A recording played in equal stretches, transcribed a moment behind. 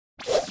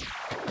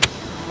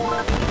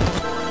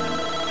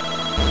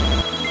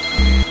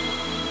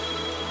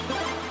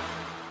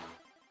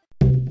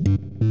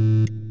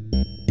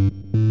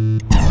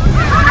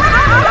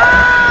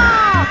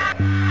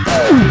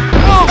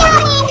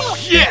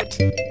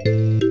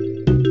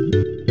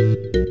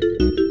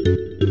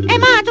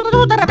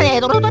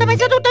tutto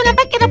messo tutto nel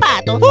pacchetto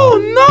pato. Oh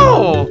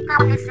no!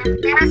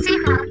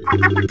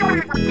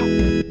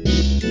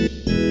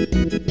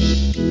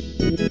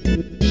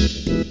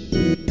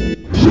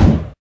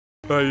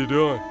 How you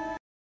doing?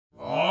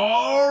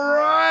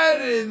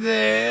 Alrighty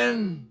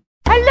then.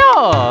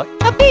 Allora,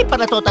 la pippa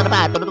la sto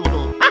tarpato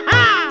tutto. Ah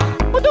ah!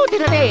 O tutti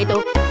da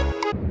vedo.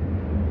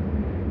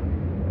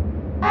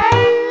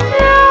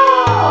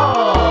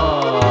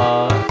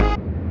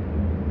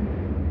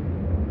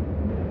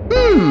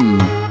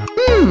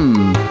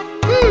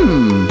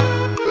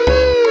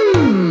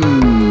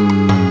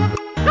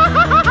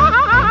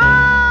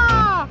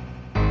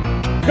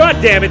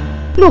 God damn it!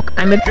 Look,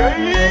 I'm a...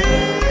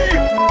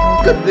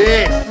 Look at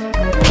this.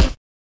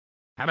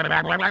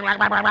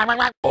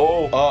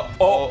 Oh.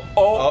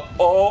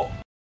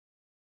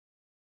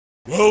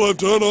 Well, I've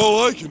done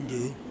all I can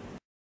do.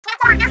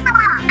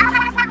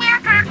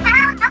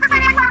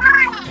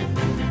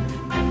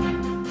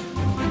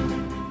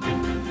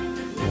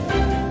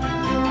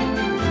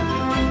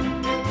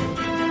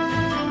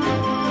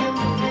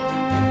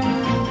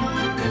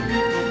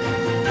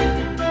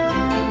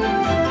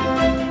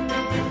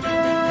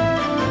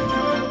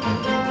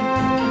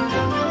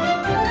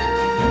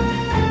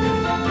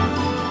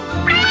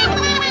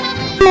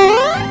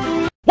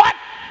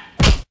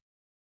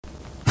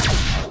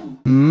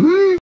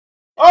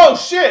 Oh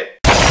shit!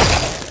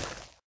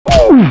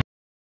 What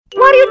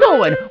are you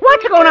doing?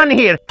 What's going on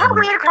here?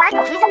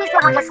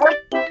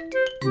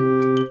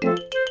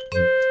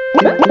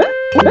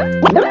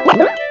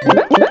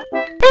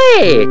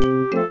 Ehi!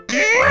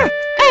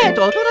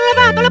 Eto, tu non l'hai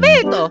lavato, l'ho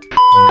visto!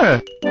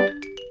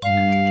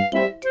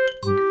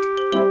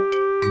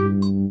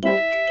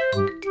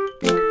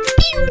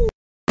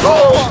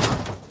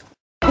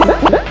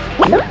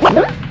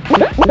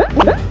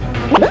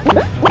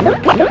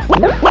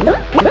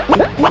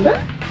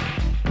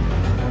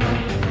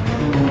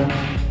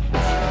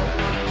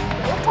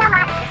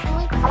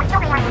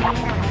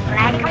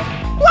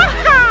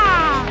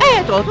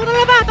 Eto, tu non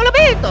l'hai lavato, l'ho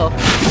visto!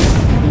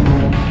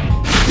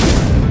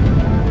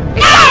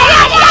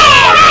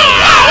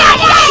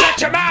 Shut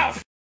your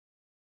mouth!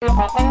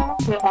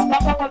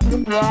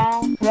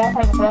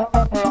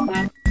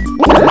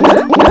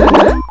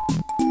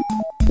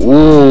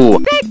 Ooh,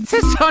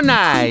 that's so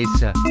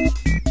nice!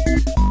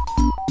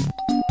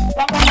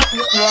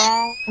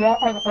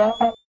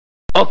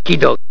 Okie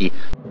dokie.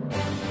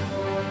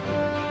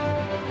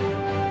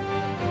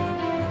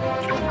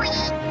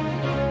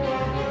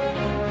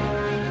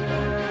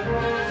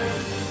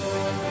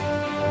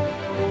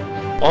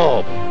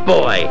 Oh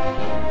boy,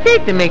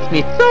 that makes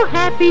me so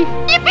happy.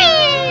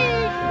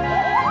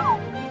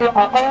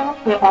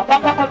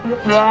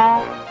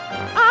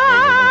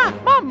 Ah,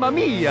 mamma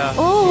mia!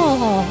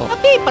 Oh, la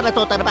pippa la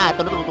sto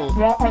tarpato tutto.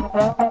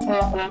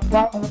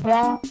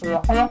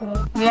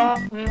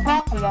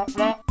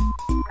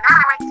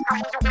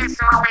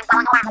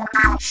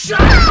 Shut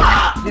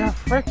up! You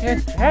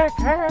freaking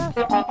jackass!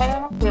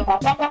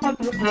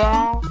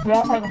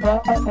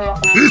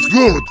 It's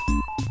good!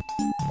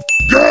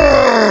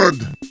 Good!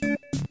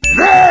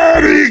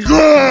 Very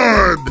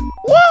good!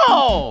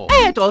 Wow!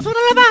 Eto, sono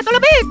lavato, l'ho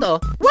visto!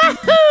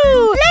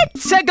 Wahoo!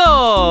 Let's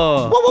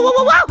go!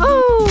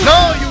 Wahoo!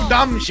 No, you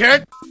dumb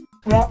shit!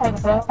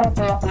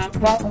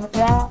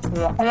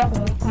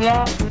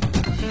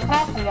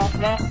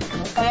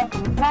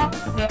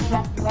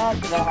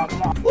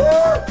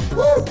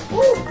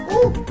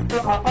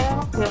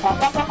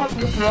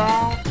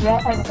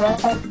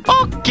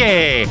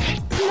 Okay!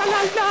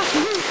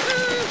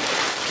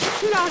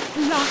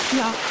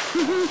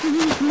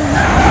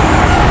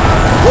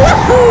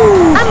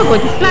 Woohoo! I'm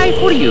going to fly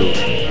for you.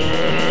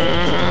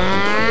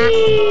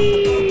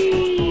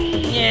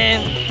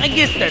 Yeah, I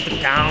guess that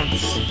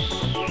counts.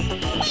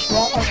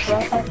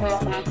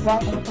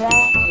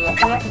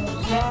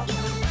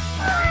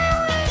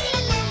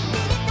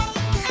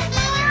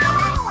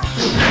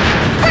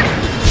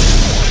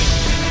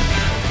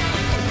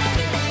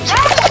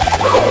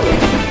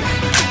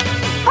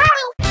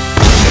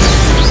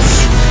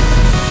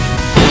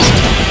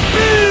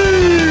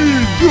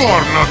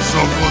 You're not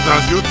so good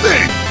as you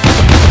think!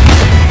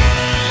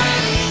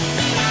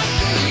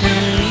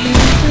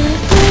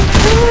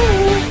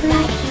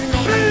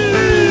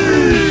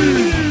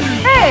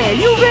 Hey,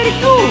 you're very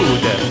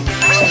good.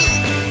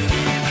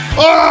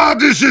 Ah,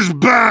 this is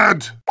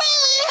bad!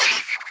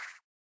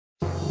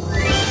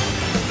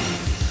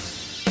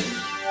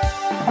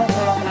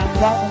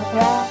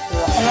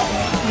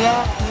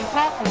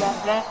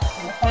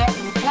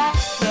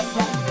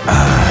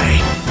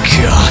 I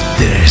got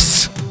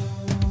this.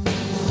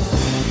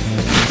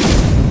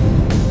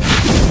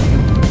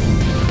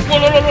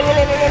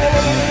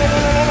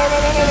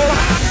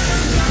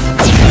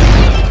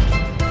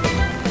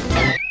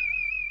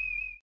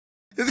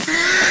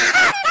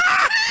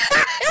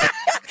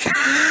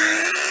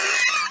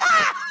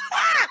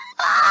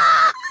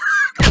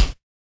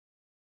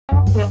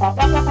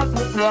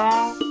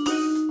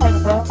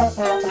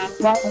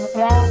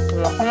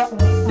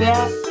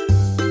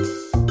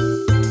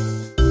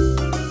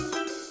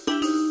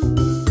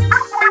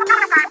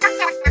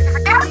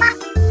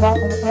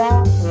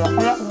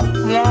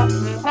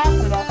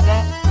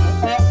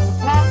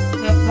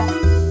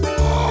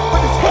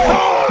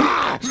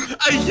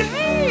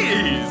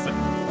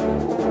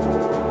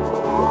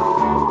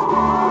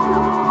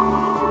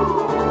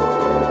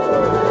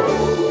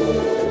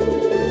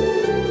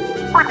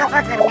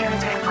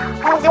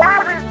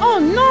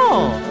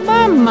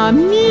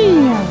 Mamma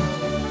mia!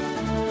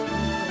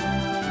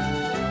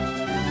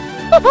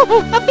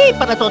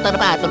 Pipa na to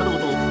tarbato,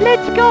 Lulu.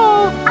 Let's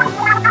go!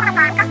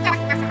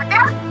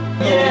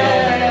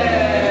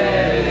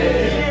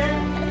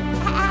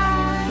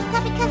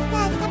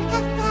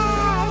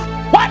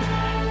 What?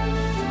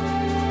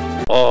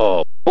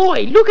 Oh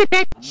boy, look at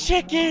that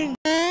chicken!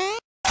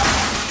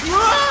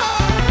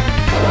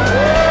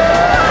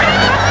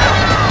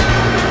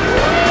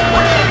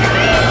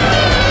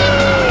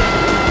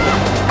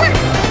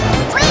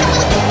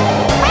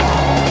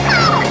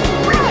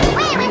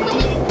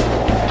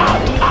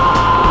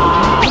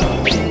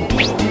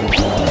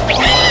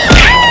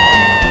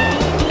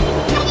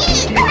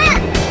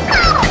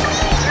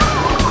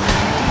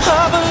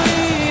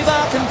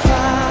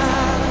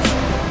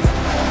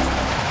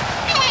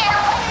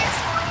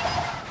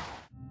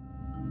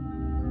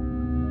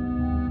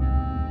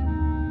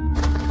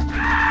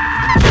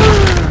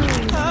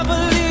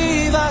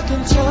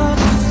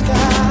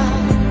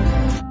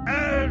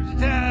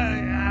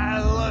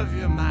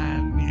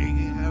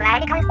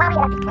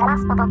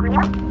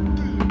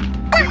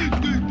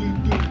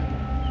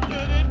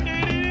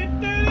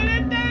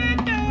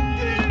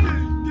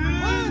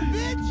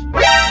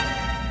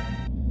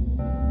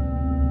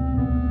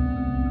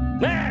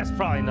 That's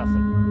probably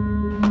nothing.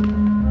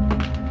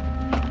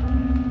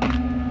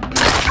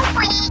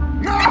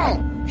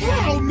 No!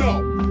 Hell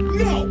no!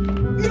 No!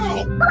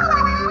 No!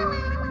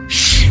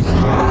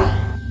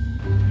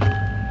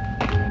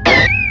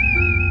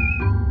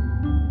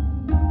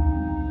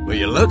 Will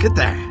you look at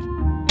that?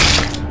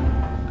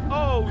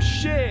 Oh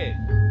shit!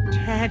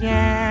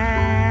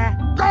 Ta-da!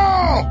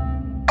 Go!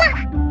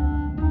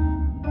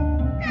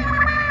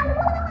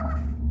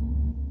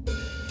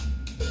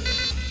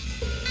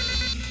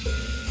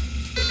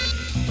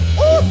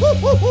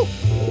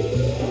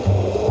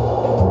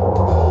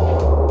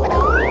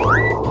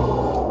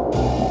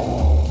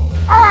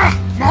 Ah!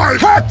 My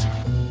hat!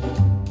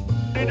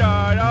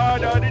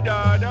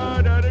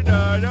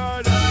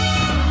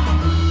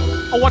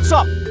 Oh, what's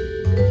up?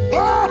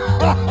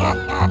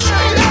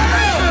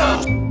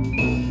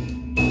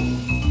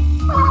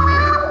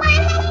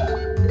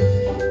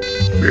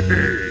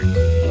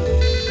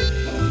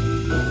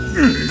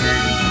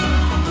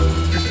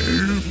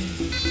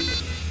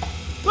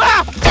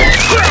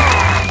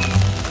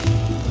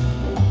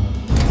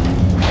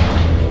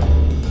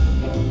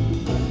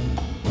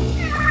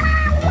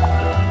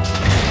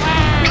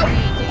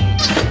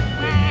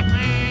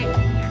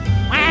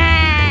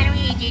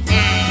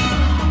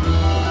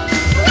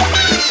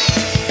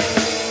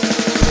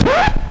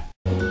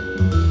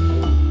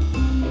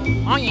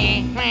 Oh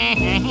yeah!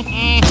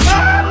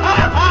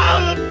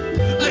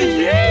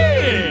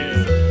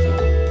 Yeah!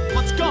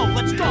 Let's go!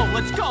 Let's go!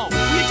 Let's go!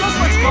 We just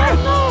let's go!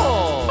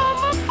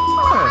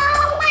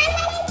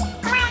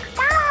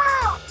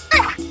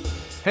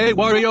 Hey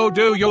Wario,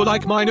 do you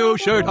like my new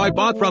shirt I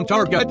bought from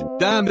Target?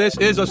 Damn, this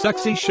is a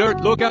sexy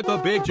shirt. Look at the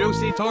big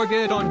juicy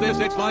target on this.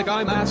 It's like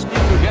I'm asking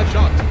to get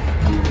shot.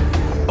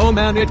 Oh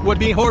man, it would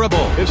be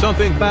horrible if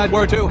something bad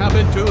were to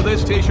happen to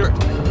this t-shirt.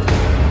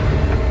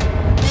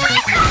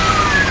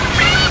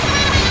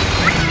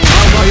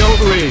 How's my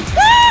ovaries?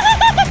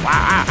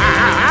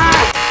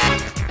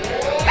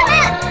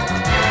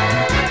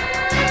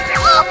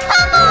 Oh,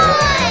 come on!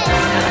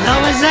 How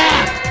was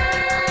that?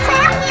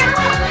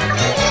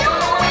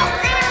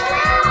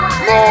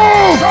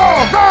 Move! Go!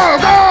 Go!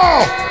 Go!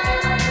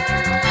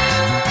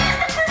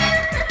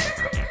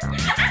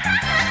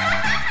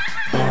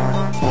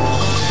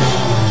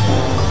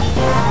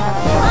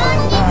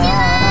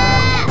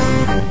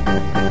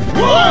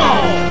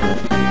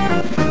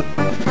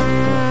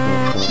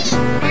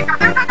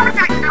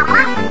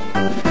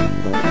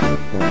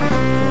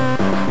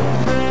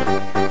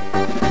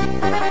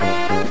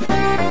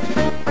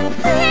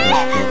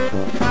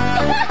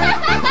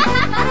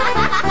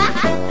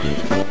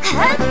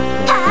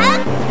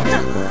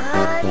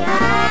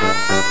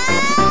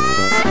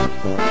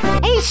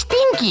 Hey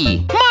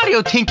Stinky!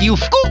 Mario think you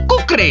cuckoo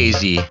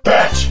crazy!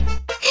 Bitch!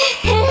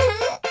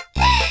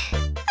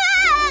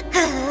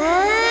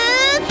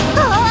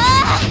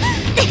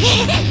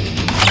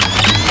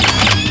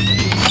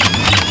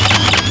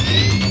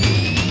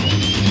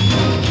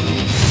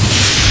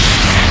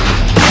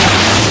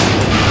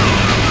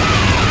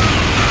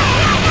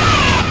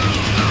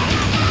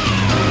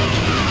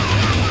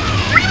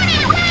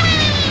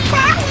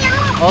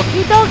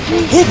 Okie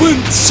dokie! Open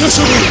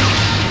sesame!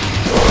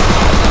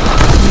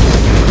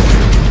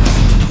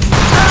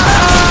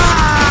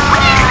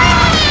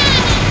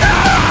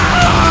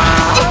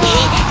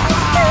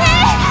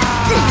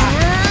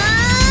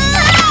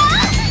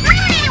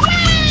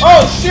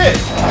 Oh shit!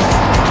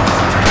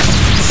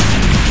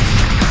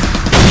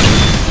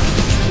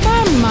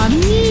 Mamma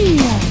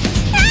mia!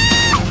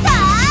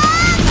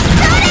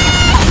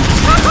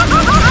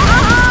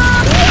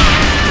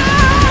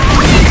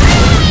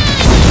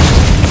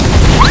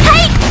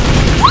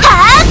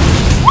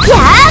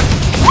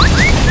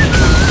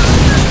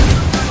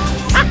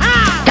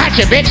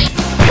 Gotcha, bitch!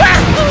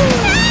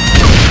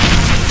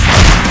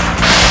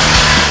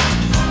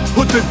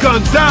 Put the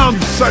gun down,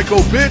 you psycho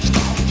bitch!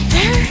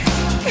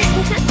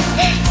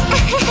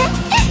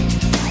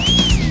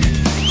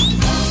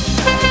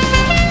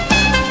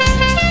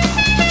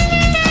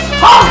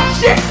 Oh,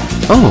 shit!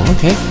 Oh,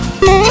 okay.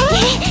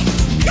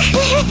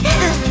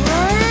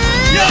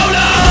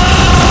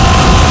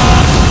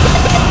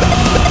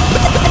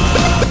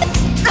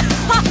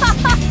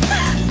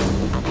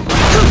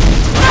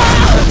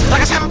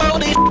 Like a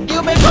somebody,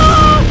 you may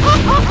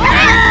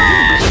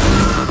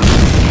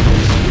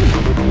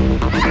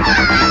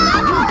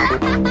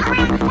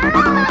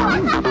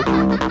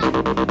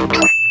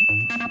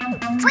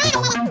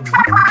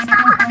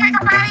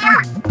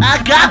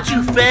I got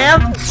you,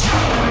 fam!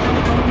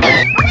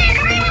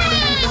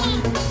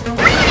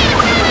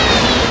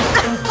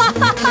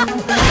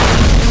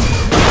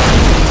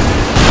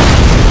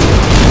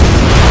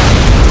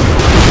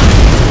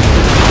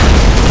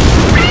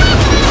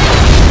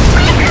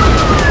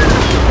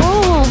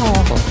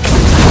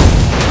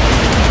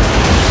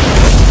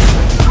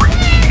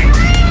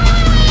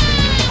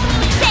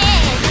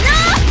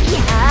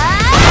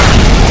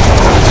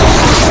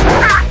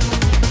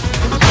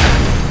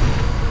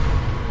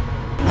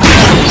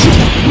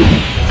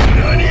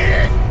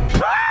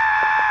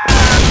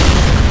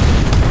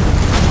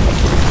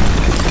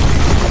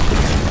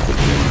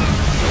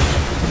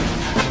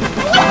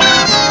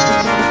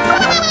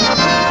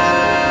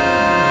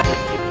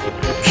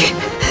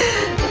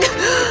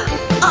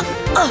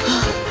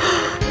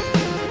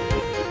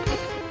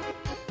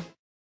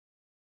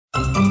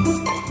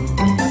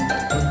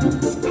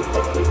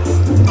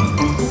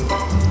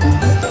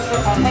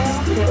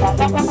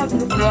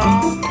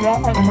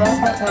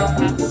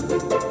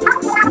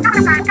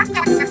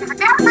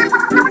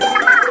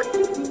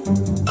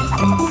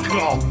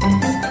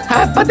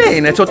 Ah, va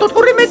bene,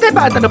 sottoscorrimento e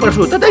bandano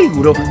prosciutto da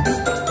euro.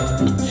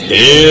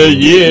 Hell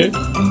yeah!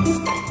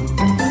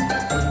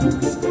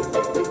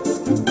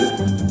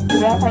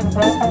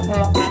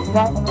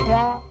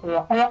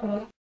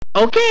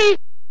 Ok,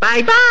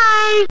 bye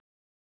bye!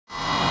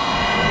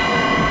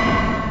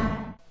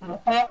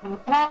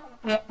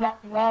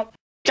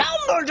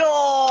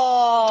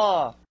 Dumbledore!